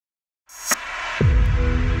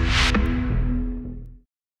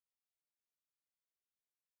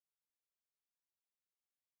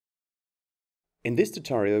In this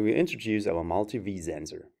tutorial we introduce our MultiV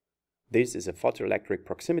sensor. This is a photoelectric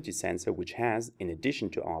proximity sensor which has, in addition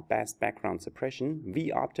to our best background suppression,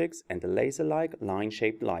 V optics and a laser-like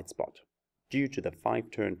line-shaped light spot. Due to the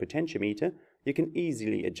 5-turn potentiometer, you can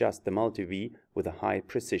easily adjust the MultiV with a high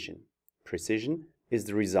precision. Precision is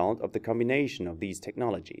the result of the combination of these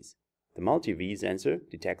technologies. The MultiV sensor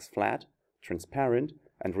detects flat, transparent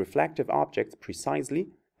and reflective objects precisely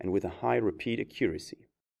and with a high repeat accuracy.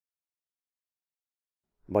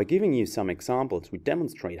 By giving you some examples, we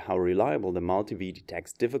demonstrate how reliable the MultiV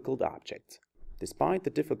detects difficult objects. Despite the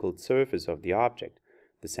difficult surface of the object,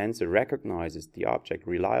 the sensor recognizes the object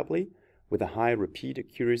reliably with a high repeat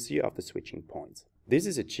accuracy of the switching points. This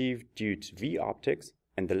is achieved due to V optics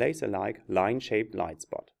and the laser-like line-shaped light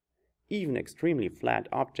spot. Even extremely flat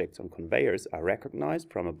objects on conveyors are recognized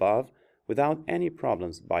from above without any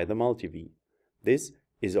problems by the MultiV. This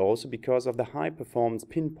is also because of the high-performance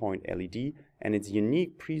PinPoint LED and its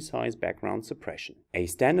unique precise background suppression. A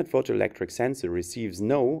standard photoelectric sensor receives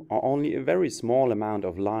no or only a very small amount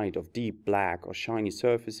of light of deep black or shiny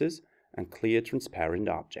surfaces and clear transparent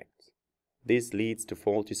objects. This leads to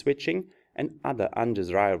faulty switching and other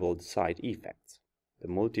undesirable side effects. The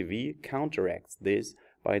MultiV counteracts this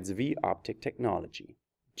by its V-optic technology.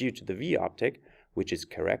 Due to the V-optic, which is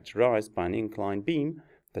characterized by an inclined beam,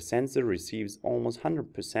 the sensor receives almost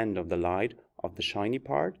 100% of the light of the shiny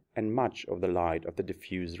part and much of the light of the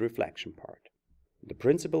diffuse reflection part. The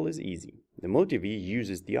principle is easy. The MultiV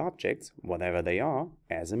uses the objects, whatever they are,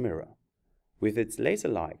 as a mirror. With its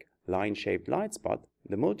laser-like line-shaped light spot,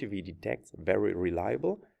 the MultiV detects very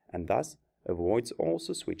reliable and thus avoids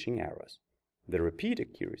also switching errors. The repeat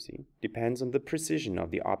accuracy depends on the precision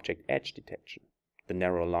of the object edge detection. The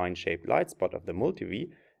narrow line-shaped light spot of the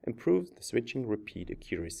MultiV improves the switching repeat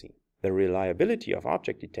accuracy. The reliability of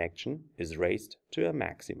object detection is raised to a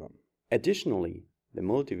maximum. Additionally, the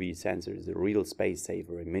MultiV sensor is a real space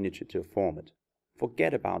saver in miniature format.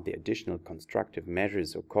 Forget about the additional constructive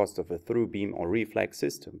measures or cost of a through beam or reflex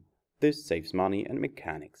system. This saves money and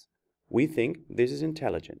mechanics. We think this is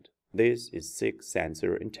intelligent. This is SIG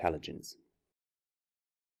sensor intelligence.